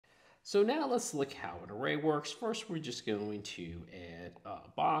So now let's look how an array works. First, we're just going to add a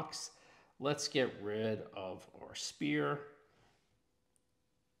box. Let's get rid of our sphere.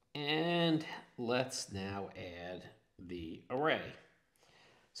 And let's now add the array.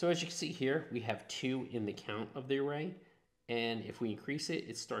 So as you can see here, we have 2 in the count of the array. And if we increase it,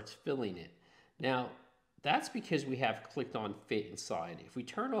 it starts filling it. Now, that's because we have clicked on fit inside. If we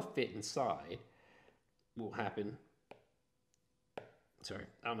turn off fit inside, what will happen? Sorry,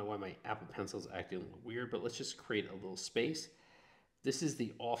 I don't know why my Apple Pencil's acting a little weird, but let's just create a little space. This is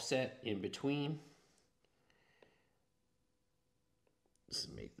the offset in between. Let's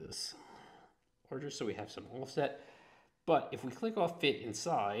make this larger so we have some offset. But if we click off fit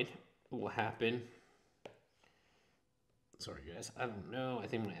inside, what will happen? Sorry guys, I don't know. I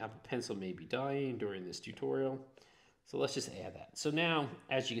think my Apple Pencil may be dying during this tutorial. So let's just add that. So now,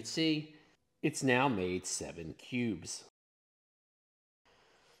 as you can see, it's now made 7 cubes.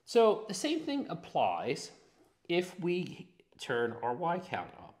 So the same thing applies if we turn our Y count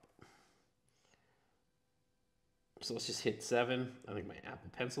up. So let's just hit 7. I think my Apple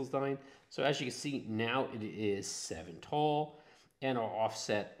Pencil's dying. So as you can see, now it is 7 tall, and our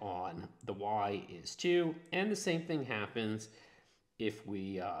offset on the Y is 2. And the same thing happens if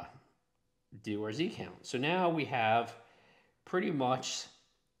we do our Z count. So now we have pretty much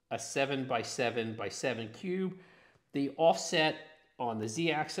a 7 by 7 by 7 cube. The offset on the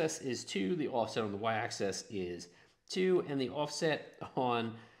Z-axis is 2, the offset on the Y-axis is 2, and the offset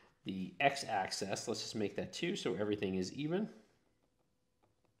on the X-axis, let's just make that 2 so everything is even.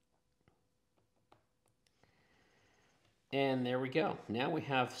 And there we go. Now we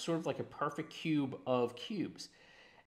have sort of like a perfect cube of cubes.